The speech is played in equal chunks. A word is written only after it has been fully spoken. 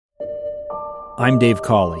I'm Dave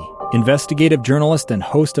Cawley, investigative journalist and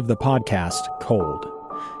host of the podcast Cold.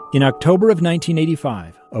 In October of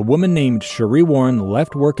 1985, a woman named Cherie Warren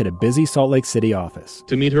left work at a busy Salt Lake City office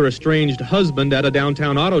to meet her estranged husband at a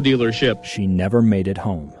downtown auto dealership. She never made it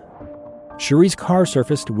home. Cherie's car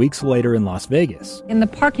surfaced weeks later in Las Vegas. In the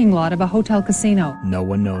parking lot of a hotel casino. No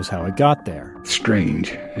one knows how it got there. Strange.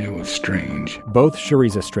 It was strange. Both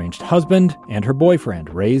Cherie's estranged husband and her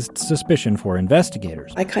boyfriend raised suspicion for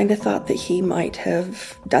investigators. I kind of thought that he might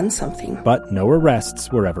have done something. But no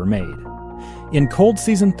arrests were ever made. In Cold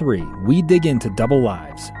Season 3, we dig into double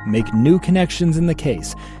lives, make new connections in the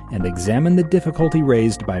case, and examine the difficulty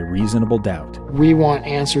raised by reasonable doubt. We want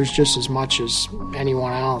answers just as much as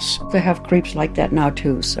anyone else. They have creeps like that now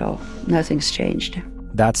too, so nothing's changed.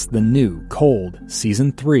 That's the new Cold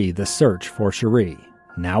Season 3, The Search for Cherie,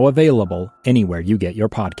 now available anywhere you get your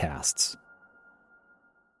podcasts.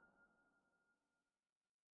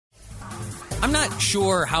 I'm not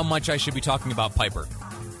sure how much I should be talking about Piper.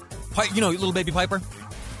 You know, little baby Piper?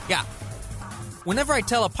 Yeah. Whenever I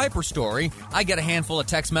tell a Piper story, I get a handful of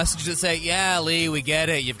text messages that say, yeah, Lee, we get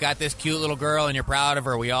it. You've got this cute little girl and you're proud of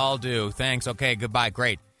her. We all do. Thanks. Okay, goodbye.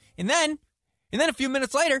 Great. And then a few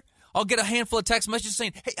minutes later, I'll get a handful of text messages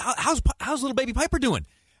saying, hey, how's little baby Piper doing?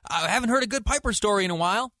 I haven't heard a good Piper story in a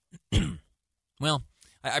while. Well,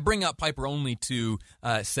 I bring up Piper only to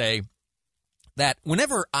say that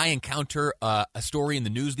whenever I encounter a story in the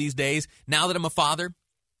news these days, now that I'm a father,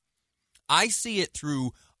 I see it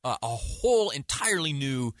through a whole entirely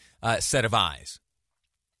new set of eyes.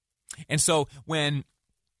 And so when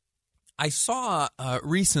I saw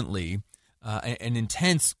recently an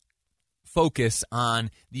intense focus on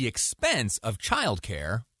the expense of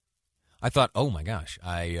childcare, I thought, oh my gosh,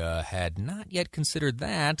 I had not yet considered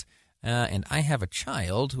that, and I have a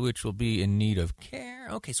child which will be in need of care.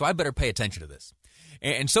 Okay, so I better pay attention to this.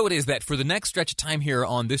 And so it is that for the next stretch of time here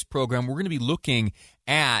on this program, we're going to be looking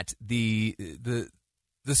at the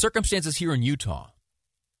circumstances here in Utah.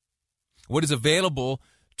 What is available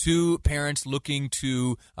to parents looking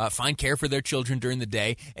to find care for their children during the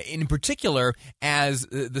day, in particular as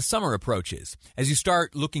the summer approaches, as you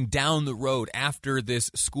start looking down the road after this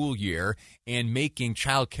school year and making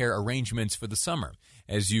childcare arrangements for the summer.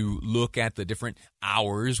 As you look at the different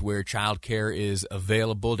hours where childcare is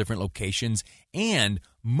available, different locations, and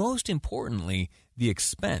most importantly, the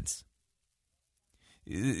expense.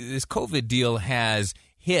 This COVID deal has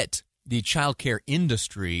hit the childcare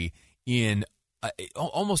industry in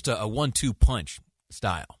almost a 1-2 punch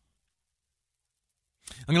style.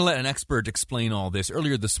 I'm going to let an expert explain all this.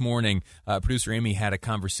 Earlier this morning, producer Amy had a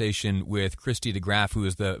conversation with Kristy DeGraaf, who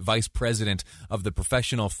is the vice president of the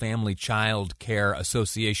Professional Family Child Care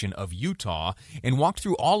Association of Utah, and walked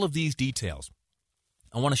through all of these details.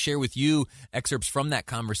 I want to share with you excerpts from that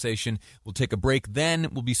conversation. We'll take a break. Then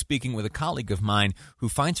we'll be speaking with a colleague of mine who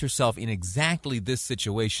finds herself in exactly this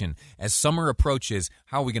situation. As summer approaches,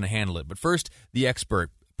 how are we going to handle it? But first, the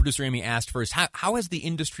expert. Producer Amy asked first, how has the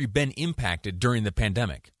industry been impacted during the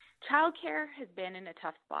pandemic? Childcare has been in a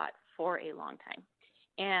tough spot for a long time,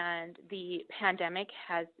 and the pandemic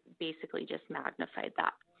has basically just magnified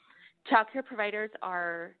that. Childcare providers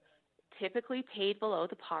are typically paid below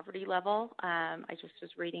the poverty level. I just was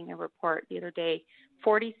reading a report the other day,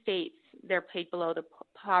 40 states, they're paid below the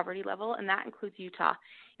poverty level, and that includes Utah.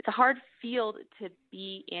 It's a hard field to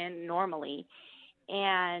be in normally,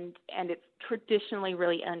 and it's traditionally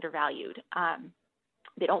really undervalued.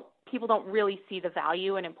 People don't really see the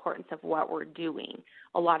value and importance of what we're doing.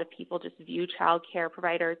 A lot of people just view child care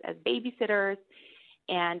providers as babysitters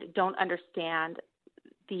and don't understand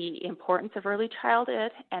the importance of early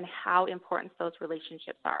childhood and how important those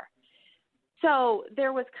relationships are. So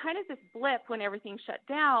there was kind of this blip when everything shut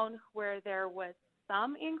down where there was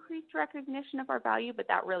some increased recognition of our value, but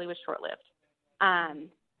that really was short-lived.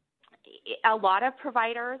 A lot of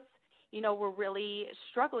providers, were really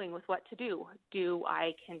struggling with what to do. Do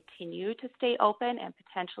I continue to stay open and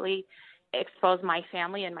potentially expose my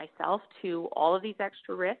family and myself to all of these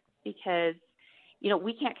extra risks? Because,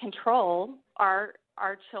 we can't control our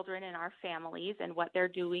children and our families and what they're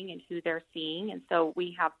doing and who they're seeing. And so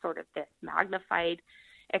we have sort of this magnified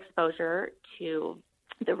exposure to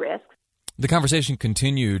the risks. The conversation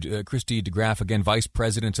continued. Kristy DeGraaf, again, vice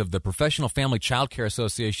president of the Professional Family Child Care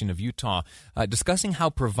Association of Utah, discussing how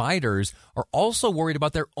providers are also worried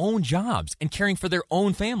about their own jobs and caring for their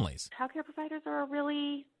own families. Child care providers are a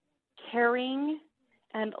really caring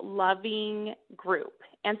and loving group.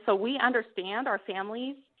 And so we understand our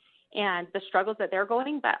families and the struggles that they're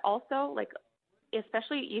going, but also,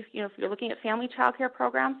 especially if you're looking at family child care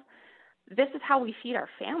programs, this is how we feed our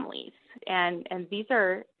families. And these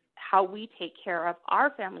are how we take care of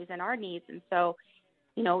our families and our needs. And so,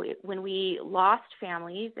 when we lost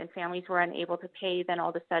families and families were unable to pay, then all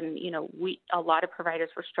of a sudden, a lot of providers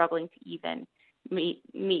were struggling to even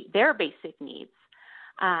meet their basic needs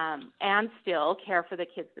and still care for the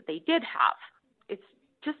kids that they did have. It's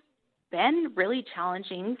just been really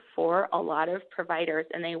challenging for a lot of providers,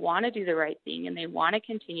 and they want to do the right thing, and they want to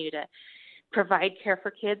continue to provide care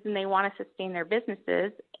for kids, and they want to sustain their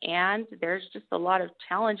businesses. And there's just a lot of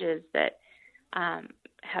challenges that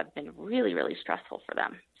have been really, really stressful for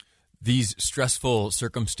them. These stressful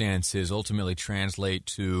circumstances ultimately translate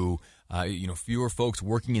to fewer folks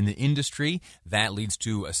working in the industry. That leads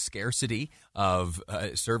to a scarcity of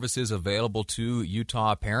services available to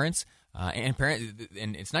Utah parents. And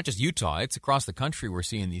it's not just Utah, it's across the country we're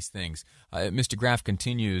seeing these things. Ms. DeGraaf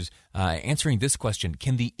continues answering this question: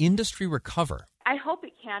 can the industry recover? I hope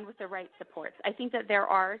it can with the right supports. I think that there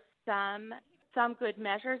are some good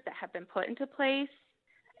measures that have been put into place.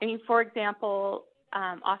 I mean, for example,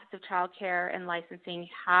 Office of Childcare and Licensing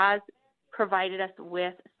has provided us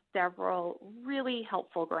with several really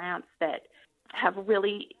helpful grants that have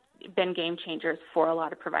really been game changers for a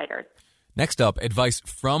lot of providers. Next up, advice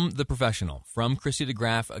from the professional, from Kristy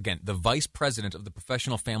DeGraaf, again, the Vice President of the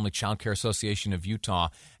Professional Family Childcare Association of Utah,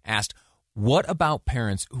 asked, what about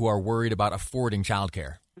parents who are worried about affording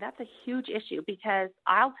childcare? That's a huge issue because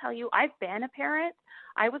I'll tell you, I've been a parent.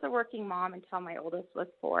 I was a working mom until my oldest was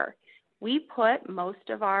 4. We put most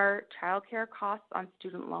of our childcare costs on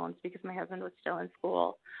student loans because my husband was still in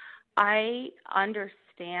school. I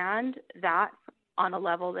understand that on a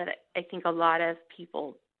level that I think a lot of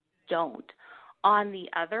people don't. On the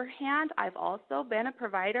other hand, I've also been a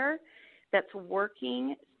provider that's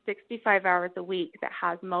working 65 hours a week that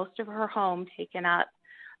has most of her home taken up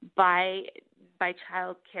by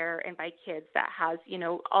childcare and by kids, that has,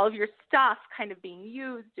 all of your stuff kind of being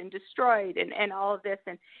used and destroyed and all of this.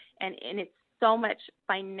 And it's so much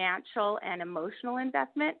financial and emotional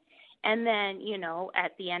investment. And then,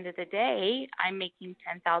 at the end of the day, I'm making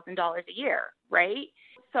 $10,000 a year, right?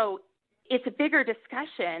 So it's a bigger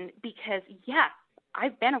discussion because, yes,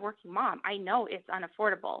 I've been a working mom. I know it's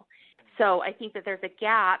unaffordable. So I think that there's a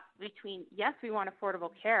gap between, yes, we want affordable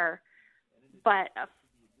care, but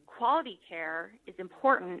quality care is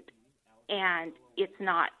important and it's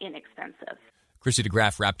not inexpensive. Kristy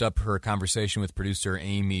DeGraaf wrapped up her conversation with producer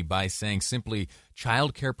Amy by saying simply,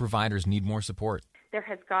 child care providers need more support. There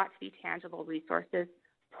has got to be tangible resources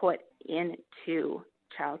put into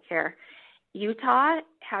child care. Utah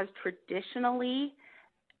has traditionally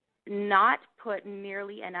not put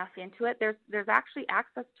nearly enough into it. There's actually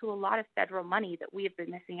access to a lot of federal money that we have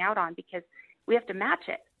been missing out on because we have to match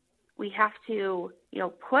it. We have to,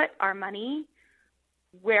 put our money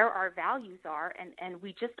where our values are, and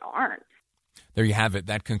we just aren't. There you have it.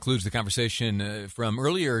 That concludes the conversation from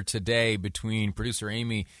earlier today between producer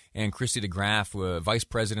Amy and Kristy DeGraaf, Vice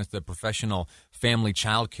President of the Professional Family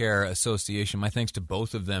Childcare Association. My thanks to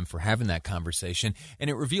both of them for having that conversation. And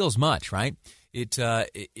it reveals much, right? It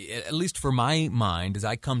at least for my mind, as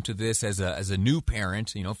I come to this as a new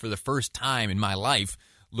parent, for the first time in my life,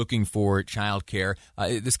 looking for childcare,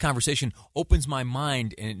 this conversation opens my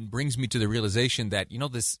mind and brings me to the realization that,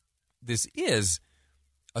 this is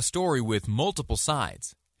a story with multiple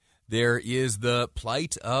sides. There is the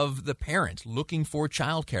plight of the parent looking for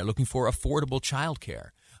childcare, looking for affordable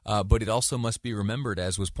childcare. But it also must be remembered,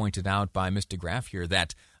 as was pointed out by Ms. DeGraaf here,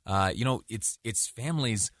 that it's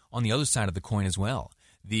families on the other side of the coin as well.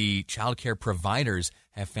 The childcare providers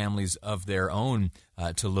have families of their own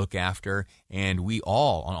to look after, and we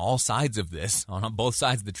all, on all sides of this, on both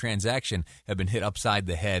sides of the transaction, have been hit upside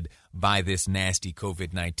the head by this nasty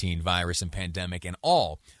COVID-19 virus and pandemic and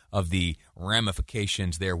all of the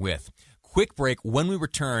ramifications therewith. Quick break. When we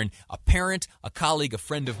return, a parent, a colleague, a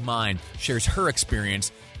friend of mine shares her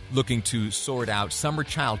experience looking to sort out summer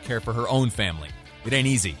childcare for her own family. It ain't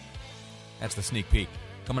easy. That's the sneak peek.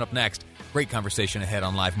 Coming up next, great conversation ahead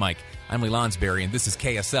on Live Mike. I'm Lee Lonsberry, and this is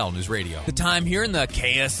KSL News Radio. The time here in the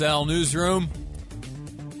KSL newsroom.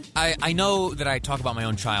 I know that I talk about my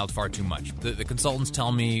own child far too much. The consultants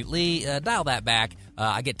tell me, Lee, dial that back.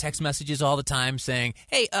 I get text messages all the time saying,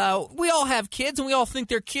 hey, we all have kids and we all think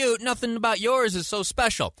they're cute. Nothing about yours is so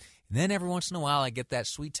special. And then every once in a while, I get that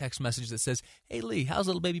sweet text message that says, hey, Lee, how's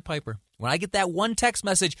little baby Piper? When I get that one text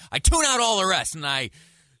message, I tune out all the rest and I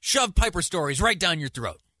shove Piper stories right down your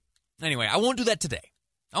throat. Anyway, I won't do that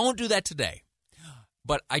today.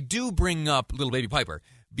 But I do bring up little baby Piper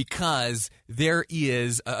because there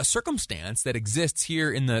is a circumstance that exists here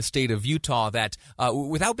in the state of Utah that,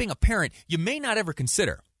 without being a parent, you may not ever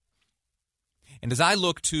consider. And as I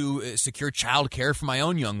look to secure childcare for my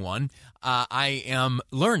own young one, I am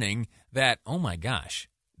learning that, oh my gosh,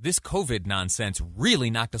 this COVID nonsense really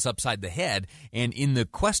knocked us upside the head. And in the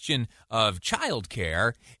question of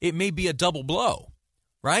childcare, it may be a double blow,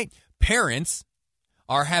 right? Parents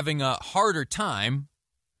are having a harder time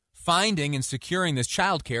finding and securing this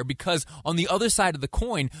childcare because on the other side of the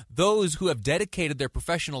coin, those who have dedicated their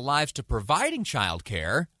professional lives to providing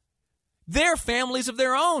childcare, they're families of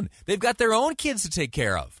their own. They've got their own kids to take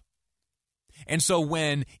care of. And so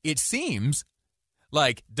when it seems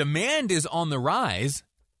like demand is on the rise,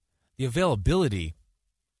 the availability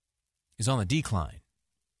is on the decline.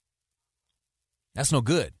 That's no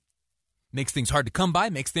good. Makes things hard to come by,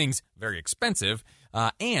 makes things very expensive,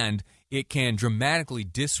 and it can dramatically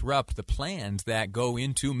disrupt the plans that go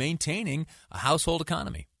into maintaining a household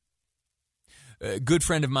economy. A good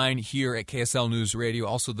friend of mine here at KSL News Radio,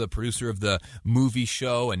 also the producer of the movie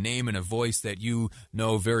show, a name and a voice that you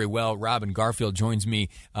know very well, Robynn Garfield, joins me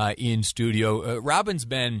in studio. Robyn's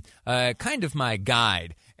been kind of my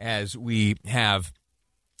guide as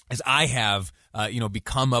I have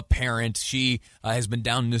become a parent. She has been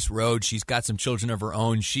down this road. She's got some children of her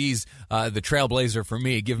own. She's the trailblazer for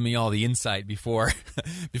me, giving me all the insight before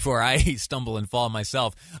I stumble and fall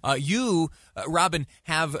myself. You, Robynn,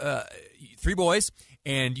 have 3 boys,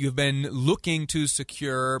 and you've been looking to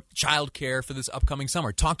secure childcare for this upcoming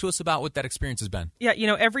summer. Talk to us about what that experience has been. Yeah,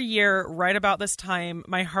 every year, right about this time,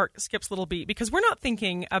 my heart skips a little beat because we're not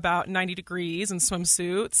thinking about 90 degrees and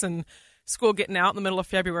swimsuits and school getting out in the middle of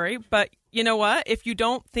February. But you know what? If you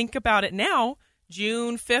don't think about it now,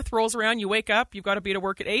 June 5th rolls around, you wake up, you've got to be to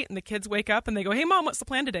work at 8, and the kids wake up and they go, hey, Mom, what's the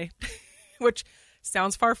plan today? Which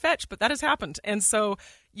sounds far-fetched, but that has happened. And so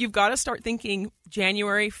you've got to start thinking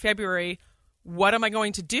January, February, what am I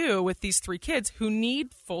going to do with these 3 kids who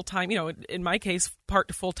need full-time, in my case, part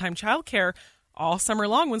to full-time childcare all summer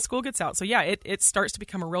long when school gets out. So yeah, it starts to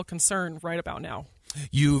become a real concern right about now.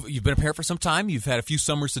 You've been a parent for some time. You've had a few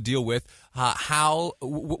summers to deal with.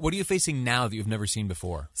 What are you facing now that you've never seen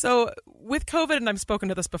before? So with COVID, and I've spoken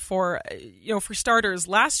to this before, for starters,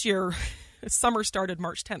 last year, summer started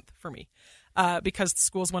March 10th for me because the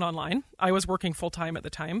schools went online. I was working full time at the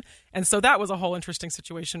time. And so that was a whole interesting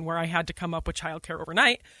situation where I had to come up with childcare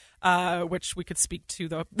overnight, which we could speak to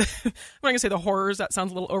I'm not going to say the horrors. That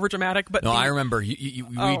sounds a little overdramatic. But I remember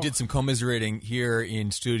we did some commiserating here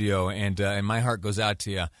in studio, and my heart goes out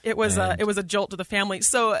to you. It was a jolt to the family.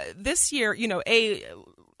 So this year,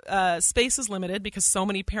 space is limited because so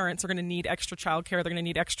many parents are going to need extra childcare. They're going to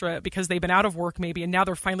need extra because they've been out of work maybe, and now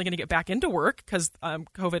they're finally going to get back into work because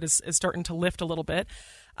COVID is starting to lift a little bit.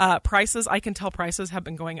 Prices, I can tell prices have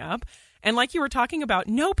been going up. And like you were talking about,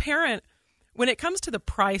 no parent, when it comes to the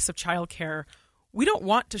price of childcare, we don't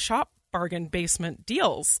want to shop bargain basement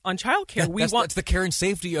deals on childcare. Yeah, that's the care and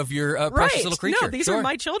safety of your precious little creature. No, these are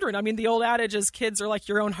my children. I mean, the old adage is kids are like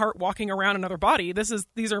your own heart walking around another body.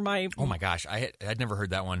 These are my... Oh my gosh, I'd never heard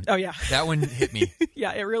that one. Oh yeah. That one hit me.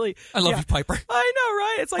 Yeah, it really... I love you, Piper. I know,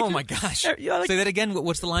 right? It's like... Oh my gosh. Say that again.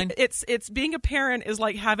 What's the line? It's being a parent is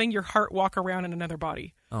like having your heart walk around in another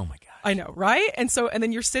body. Oh my gosh. I know, right? And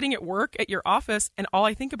then you're sitting at work at your office and all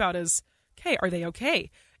I think about is, okay, are they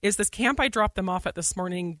okay? Is this camp I dropped them off at this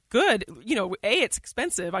morning good? It's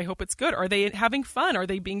expensive. I hope it's good. Are they having fun? Are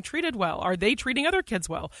they being treated well? Are they treating other kids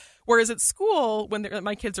well? Whereas at school, when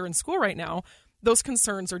my kids are in school right now, those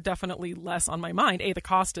concerns are definitely less on my mind. A, the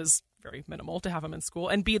cost is very minimal to have them in school.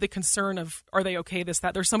 And B, the concern of, are they okay, this,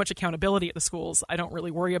 that? There's so much accountability at the schools. I don't really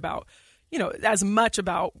worry about, as much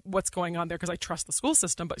about what's going on there because I trust the school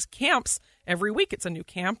system. But camps, every week it's a new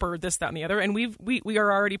camp or this, that, and the other. And we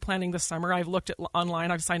are already planning this summer. I've looked at online.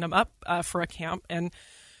 I've signed them up for a camp.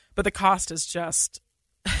 But the cost is just,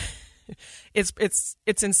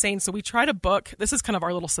 it's insane. So we try to book, this is kind of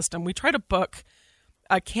our little system. We try to book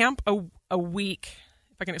a camp a week.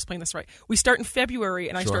 If I can explain this right. We start in February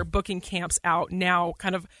and I start booking camps out now.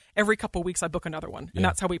 Kind of every couple of weeks I book another one, and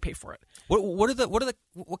that's how we pay for it.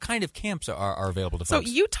 What kind of camps are available to folks?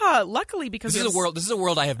 So Utah, luckily, because this is a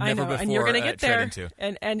world I have never before and you're going to get there, into.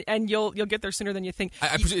 and you'll get there sooner than you think.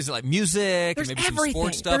 I presume, is it like music? There's maybe everything. Some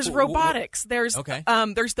sports stuff? There's robotics. There's okay.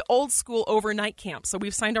 There's the old school overnight camp. So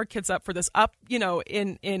we've signed our kids up for this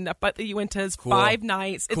in up at the Uintas, cool. 5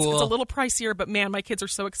 nights. It's a little pricier, but man, my kids are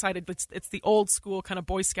so excited. It's the old school kind of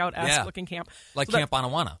Boy Scout-esque looking camp, like Camp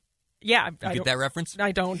Anawana. Yeah. You get that reference?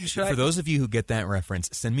 I don't. For those of you who get that reference,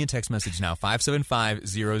 send me a text message now,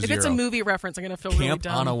 57500. If it's a movie reference, I'm going to feel really dumb.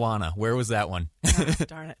 Camp Anawana. Where was that one? Oh,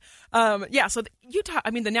 darn it. So Utah,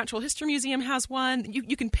 the Natural History Museum has one.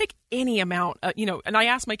 You can pick any amount, and I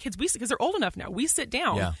ask my kids, because they're old enough now, we sit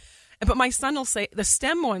down. Yeah. But my son will say the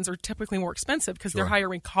STEM ones are typically more expensive because they're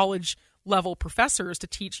hiring college level professors to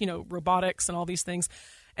teach, robotics and all these things.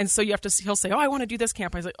 And so he'll say, oh, I want to do this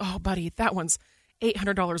camp. I was like, oh, buddy, that one's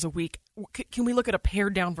 $800 a week. Can we look at a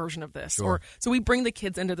pared down version of this? Sure. So we bring the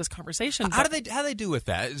kids into this conversation. How do they do with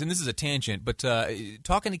that? And this is a tangent, but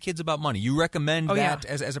talking to kids about money, you recommend that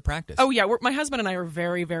as a practice? Oh yeah, my husband and I are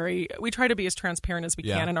very, very. We try to be as transparent as we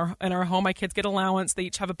can in our home. My kids get allowance. They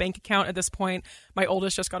each have a bank account at this point. My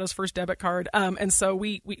oldest just got his first debit card, and so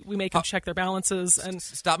we make them check their balances. And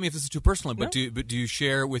stop me if this is too personal, but do you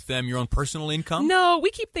share with them your own personal income? No,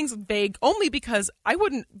 we keep things vague only because I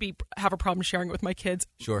wouldn't have a problem sharing it with my kids.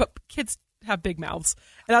 Sure, but kids have big mouths,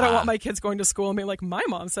 and I don't want my kids going to school and being like, my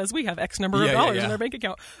mom says we have X number of dollars in our bank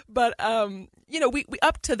account. But we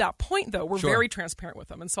up to that point though, we're very transparent with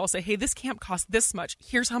them, and so I'll say, hey, this camp costs this much.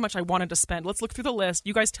 Here's how much I wanted to spend. Let's look through the list.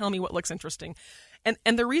 You guys tell me what looks interesting.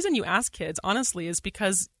 And the reason you ask kids, honestly, is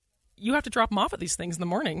because you have to drop them off at these things in the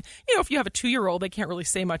morning. If you have a 2-year-old, they can't really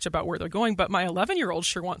say much about where they're going, but my 11-year-old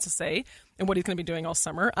sure wants to say and what he's going to be doing all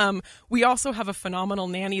summer. We also have a phenomenal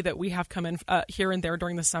nanny that we have come in here and there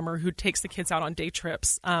during the summer who takes the kids out on day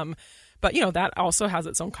trips. But, that also has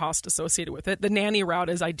its own cost associated with it. The nanny route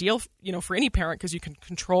is ideal, for any parent because you can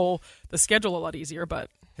control the schedule a lot easier, but...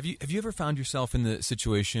 Have you ever found yourself in the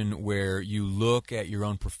situation where you look at your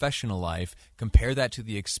own professional life, compare that to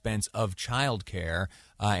the expense of childcare,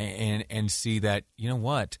 and see that,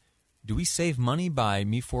 what? Do we save money by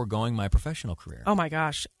me foregoing my professional career? Oh, my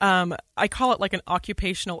gosh. I call it like an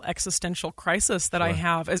occupational existential crisis that I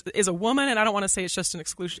have as a woman, and I don't want to say it's just an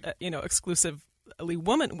exclusively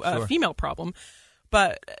female problem.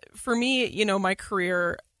 But for me, my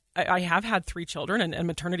career... I have had 3 children and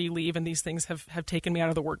maternity leave, and these things have taken me out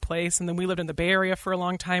of the workplace. And then we lived in the Bay Area for a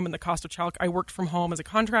long time, and the cost of I worked from home as a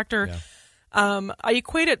contractor. Yeah. I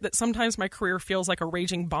equate it that sometimes my career feels like a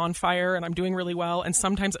raging bonfire and I'm doing really well, and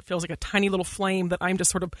sometimes it feels like a tiny little flame that I'm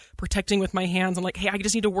just sort of protecting with my hands. I'm like, hey, I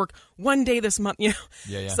just need to work one day this month,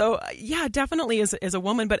 Yeah. So definitely as a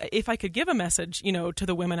woman. But if I could give a message, to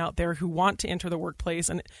the women out there who want to enter the workplace,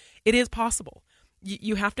 and it is possible.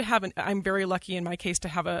 You have to have I'm very lucky in my case to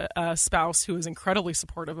have a spouse who is incredibly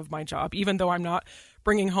supportive of my job. Even though I'm not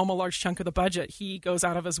bringing home a large chunk of the budget, he goes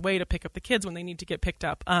out of his way to pick up the kids when they need to get picked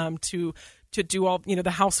up, to do all,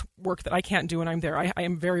 the housework that I can't do when I'm there. I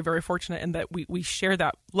am very, very fortunate in that we share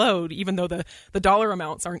that load, even though the dollar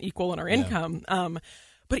amounts aren't equal in our income.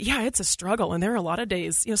 But yeah, it's a struggle. And there are a lot of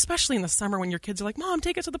days, especially in the summer when your kids are like, Mom,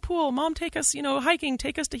 take us to the pool. Mom, take us, hiking,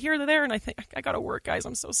 take us to here to there. And I think, I got to work, guys.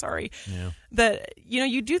 I'm so sorry. Yeah. That,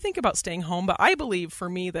 you do think about staying home. But I believe for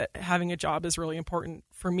me that having a job is really important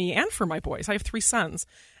for me and for my boys. I have 3 sons.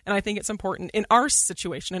 And I think it's important in our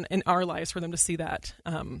situation and in our lives for them to see that,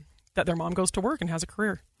 that their mom goes to work and has a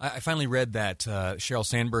career. I finally read that Sheryl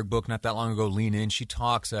Sandberg book not that long ago, Lean In. She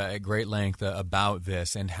talks at great length about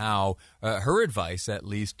this and how her advice, at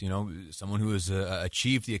least, someone who has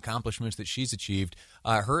achieved the accomplishments that she's achieved,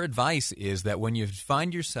 her advice is that when you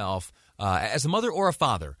find yourself as a mother or a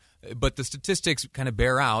father, but the statistics kind of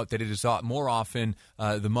bear out that it is more often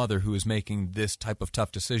the mother who is making this type of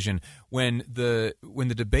tough decision. When the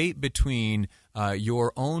debate between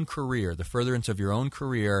your own career, the furtherance of your own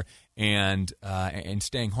career, and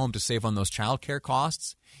staying home to save on those childcare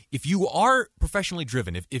costs, if you are professionally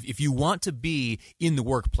driven, if you want to be in the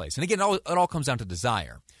workplace, and again, it all comes down to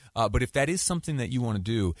desire. But if that is something that you want to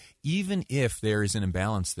do, even if there is an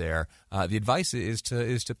imbalance there, the advice is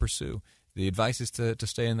to pursue. The advice is to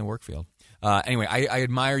stay in the work field. Anyway, I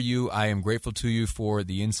admire you. I am grateful to you for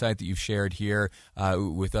the insight that you've shared here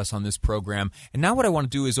with us on this program. And now what I want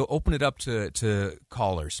to do is open it up to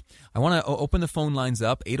callers. I want to open the phone lines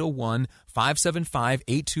up,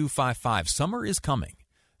 801-575-8255. Summer is coming.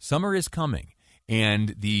 Summer is coming.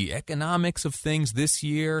 And the economics of things this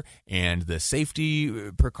year and the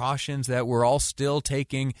safety precautions that we're all still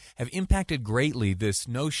taking have impacted greatly this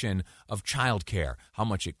notion of childcare, how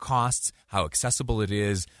much it costs, how accessible it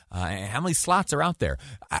is, and how many slots are out there.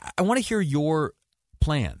 I want to hear your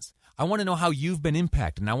plans. I want to know how you've been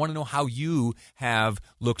impacted, and I want to know how you have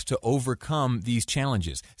looked to overcome these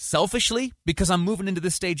challenges. Selfishly, because I'm moving into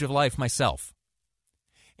this stage of life myself.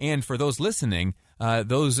 And for those listening,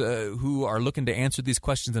 those who are looking to answer these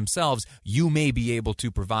questions themselves, you may be able to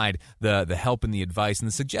provide the help and the advice and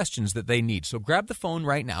the suggestions that they need. So grab the phone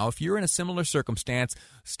right now. If you're in a similar circumstance,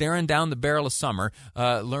 staring down the barrel of summer,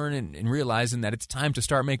 learning and realizing that it's time to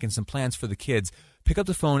start making some plans for the kids, pick up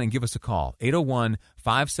the phone and give us a call.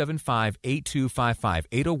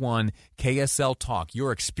 801-575-8255. 801-KSL-TALK.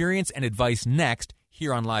 Your experience and advice next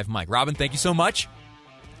here on Live Mike. Robyn, thank you so much.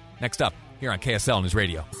 Next up, here on KSL News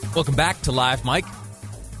Radio. Welcome back to Live Mike.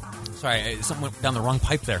 Sorry, something went down the wrong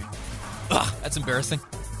pipe there. Ugh, that's embarrassing.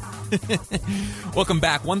 Welcome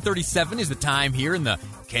back. 1:37 is the time here in the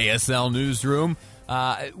KSL newsroom.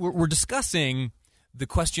 We're discussing the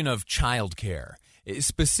question of childcare,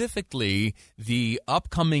 specifically the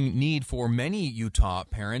upcoming need for many Utah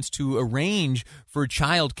parents to arrange for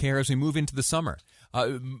childcare as we move into the summer.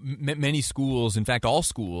 Many schools, in fact, all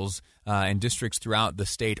schools and districts throughout the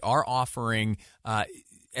state are offering,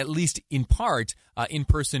 at least in part,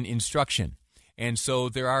 in-person instruction. And so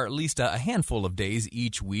there are at least a handful of days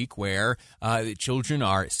each week where children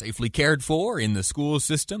are safely cared for in the school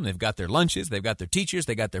system. They've got their lunches, they've got their teachers,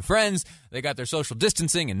 they got their friends, they got their social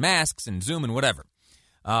distancing and masks and Zoom and whatever.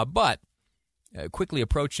 But quickly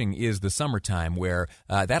approaching is the summertime where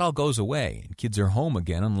that all goes away and kids are home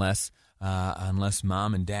again unless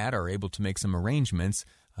mom and dad are able to make some arrangements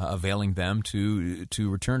availing them to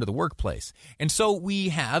return to the workplace. And so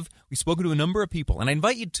we've spoken to a number of people, and I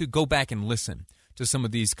invite you to go back and listen to some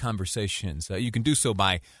of these conversations. You can do so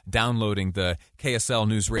by downloading the KSL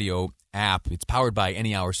News Radio app. It's powered by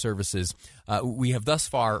Any Hour Services. We have thus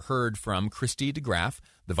far heard from Kristy DeGraaf,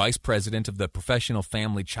 the Vice President of the Professional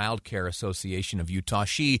Family Childcare Association of Utah.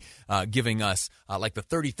 She giving us like the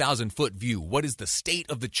 30,000-foot view. What is the state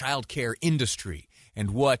of the childcare industry?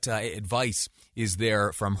 And what advice is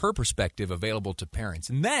there from her perspective available to parents?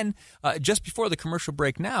 And then, just before the commercial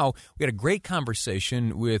break now, we had a great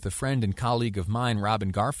conversation with a friend and colleague of mine,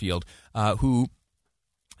 Robynn Garfield, who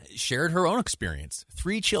shared her own experience.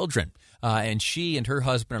 3 children, and she and her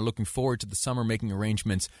husband are looking forward to the summer, making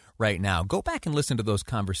arrangements right now. Go back and listen to those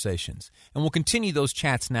conversations, and we'll continue those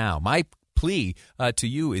chats now. My plea to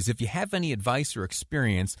you is if you have any advice or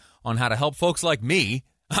experience on how to help folks like me,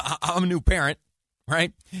 I'm a new parent,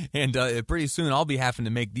 right? And pretty soon I'll be having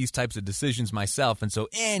to make these types of decisions myself. And so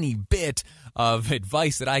any bit of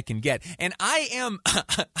advice that I can get, and I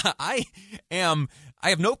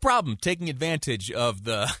have no problem taking advantage of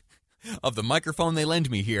the microphone they lend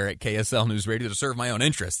me here at KSL News Radio to serve my own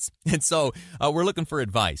interests. And so we're looking for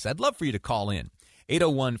advice. I'd love for you to call in.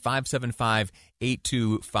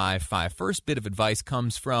 801-575-8255. First bit of advice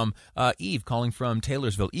comes from Eve calling from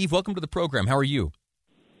Taylorsville. Eve, welcome to the program. How are you?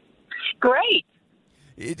 Great.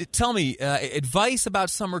 Tell me, advice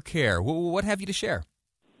about summer care. What have you to share?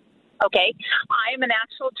 Okay. I am an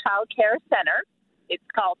actual child care center. It's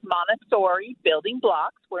called Montessori Building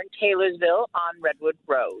Blocks. We're in Taylorsville on Redwood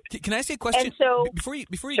Road. Can I ask you a question? And so, before you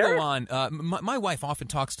sure. go on, my wife often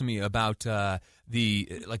talks to me about the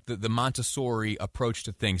Montessori approach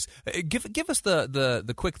to things. Give us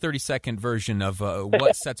the quick 30-second version of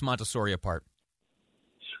what sets Montessori apart.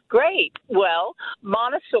 Great. Well,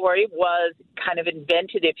 Montessori was kind of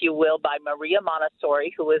invented, if you will, by Maria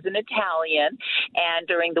Montessori, who was an Italian. And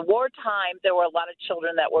during the wartime, there were a lot of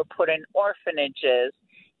children that were put in orphanages.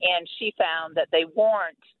 And she found that they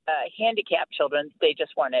weren't handicapped children. They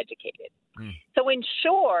just weren't educated. So in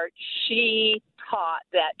short, she taught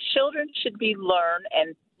that children should be learned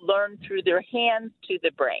through their hands to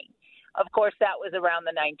the brain. Of course, that was around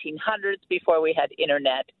the 1900s before we had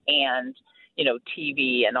internet and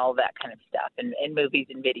TV and all that kind of stuff and movies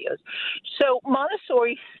and videos. So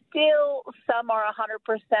Montessori still, some are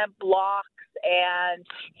 100% blocks and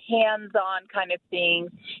hands-on kind of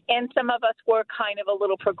things. And some of us were kind of a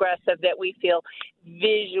little progressive that we feel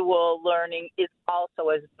visual learning is also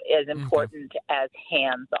as important as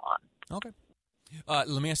hands-on. Okay.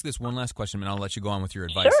 Let me ask you this one last question, and I'll let you go on with your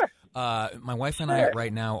advice. Sure. My wife and I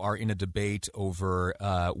right now are in a debate over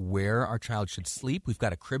where our child should sleep. We've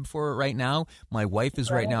got a crib for it right now. My wife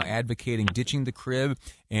is right now advocating ditching the crib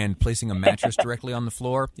and placing a mattress directly on the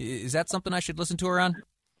floor. Is that something I should listen to her on?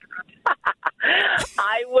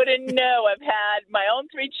 I wouldn't know. I've had my own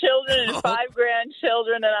 3 children and 5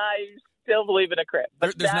 grandchildren, and I still believe in a crib.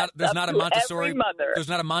 But there's not a Montessori. Mother. There's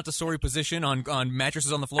not a Montessori position on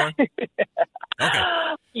mattresses on the floor. Okay.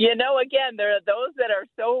 Again, there are those that are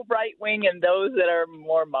so right-wing and those that are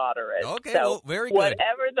more moderate. Okay, so well, very good.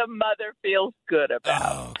 Whatever the mother feels good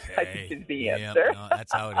about, I think is the answer. No,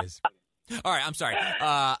 that's how it is. All right, I'm sorry.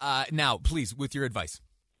 Now, please, with your advice.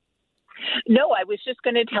 No, I was just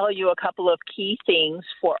going to tell you a couple of key things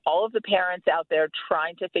for all of the parents out there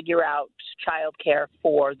trying to figure out childcare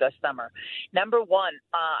for the summer. Number one,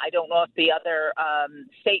 I don't know if the other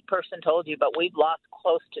state person told you, but we've lost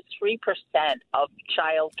close to 3% of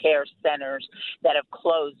childcare centers that have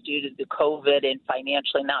closed due to the COVID and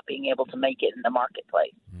financially not being able to make it in the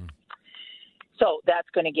marketplace. So that's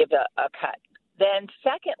going to give a cut. Then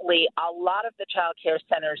secondly, a lot of the child care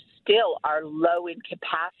centers still are low in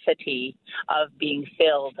capacity of being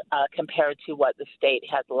filled compared to what the state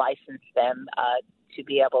has licensed them to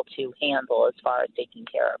be able to handle as far as taking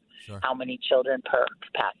care of how many children per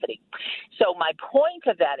capacity. So my point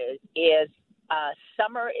of that is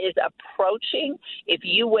summer is approaching. If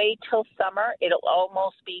you wait till summer, it'll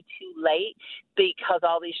almost be too late because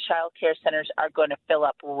all these child care centers are going to fill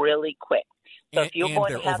up really quick. So if you're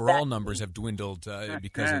going their to have overall that, numbers have dwindled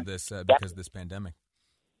because of this because of this pandemic.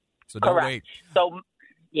 So correct. Don't wait. So,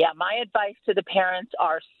 yeah, my advice to the parents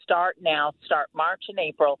are start now, start March and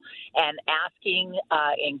April, and asking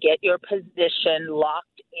and get your position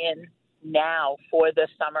locked in now for the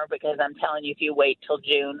summer, because I'm telling you, if you wait till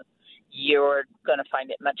June, you're going to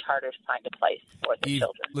find it much harder to find a place for the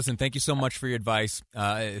children. Listen, thank you so much for your advice.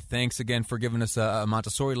 Thanks again for giving us a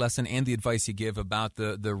Montessori lesson and the advice you give about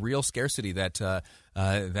the real scarcity that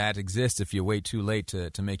exists if you wait too late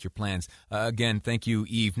to make your plans. Again, thank you,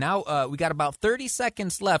 Eve. Now, we got about 30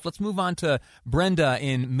 seconds left. Let's move on to Brenda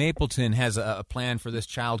in Mapleton has a plan for this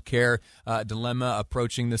child care dilemma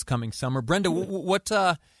approaching this coming summer. Brenda, what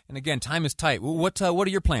and again, time is tight. What are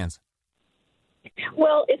your plans?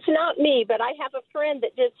 Well, it's not me, but I have a friend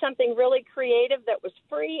that did something really creative that was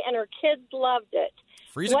free, and her kids loved it.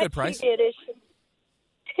 Free's a good price. What she did is,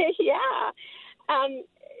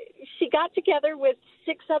 she got together with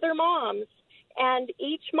 6 other moms, and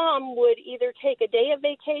each mom would either take a day of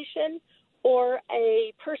vacation or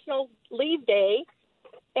a personal leave day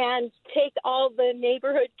and take all the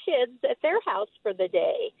neighborhood kids at their house for the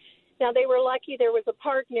day. Now, they were lucky there was a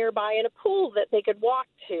park nearby and a pool that they could walk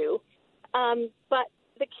to. But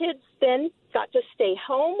the kids then got to stay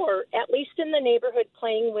home or at least in the neighborhood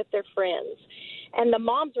playing with their friends. And the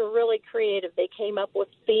moms were really creative. They came up with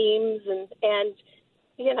themes and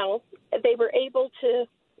you know, they were able to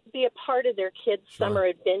be a part of their kids' summer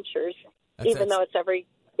adventures, even though it's every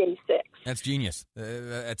day 6. That's genius.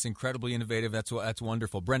 That's incredibly innovative. That's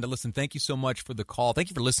wonderful. Brenda, listen, thank you so much for the call. Thank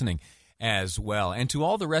you for listening as well. And to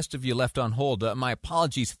all the rest of you left on hold, my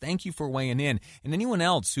apologies. Thank you for weighing in. And anyone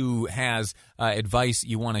else who has advice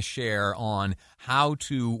you want to share on how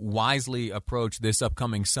to wisely approach this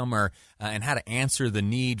upcoming summer and how to answer the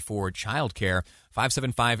need for childcare,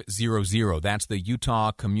 57500. That's the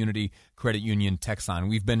Utah Community Credit Union text line.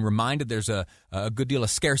 We've been reminded there's a good deal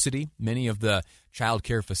of scarcity. Many of the child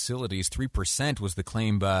care facilities, 3% was the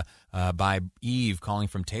claim by Eve calling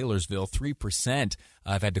from Taylorsville. 3%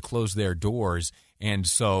 have had to close their doors. And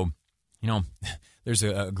so, you know, there's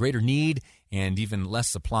a greater need and even less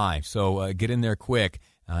supply. So get in there quick.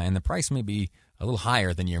 And the price may be a little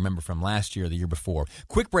higher than you remember from last year or the year before.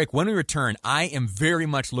 Quick break. When we return, I am very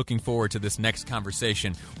much looking forward to this next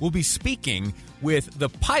conversation. We'll be speaking with the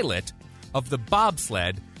pilot of the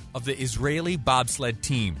bobsled of the Israeli bobsled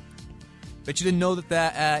team. Bet you didn't know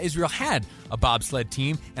that Israel had a bobsled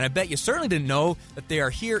team, and I bet you certainly didn't know that they are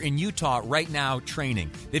here in Utah right now training.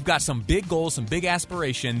 They've got some big goals, some big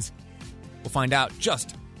aspirations. We'll find out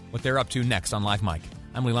just what they're up to next on Live Mike.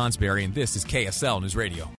 I'm Lee Lonsberry, and this is KSL News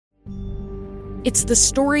Radio. It's the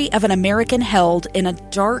story of an American held in a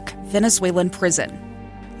dark Venezuelan prison.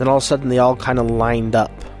 Then all of a sudden, they all kind of lined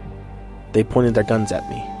up. They pointed their guns at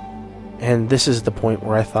me. And this is the point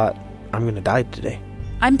where I thought, I'm going to die today.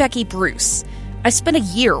 I'm Becky Bruce. I spent a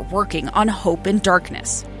year working on Hope in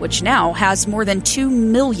Darkness, which now has more than 2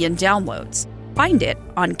 million downloads. Find it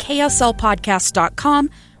on kslpodcast.com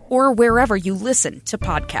or wherever you listen to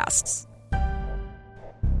podcasts.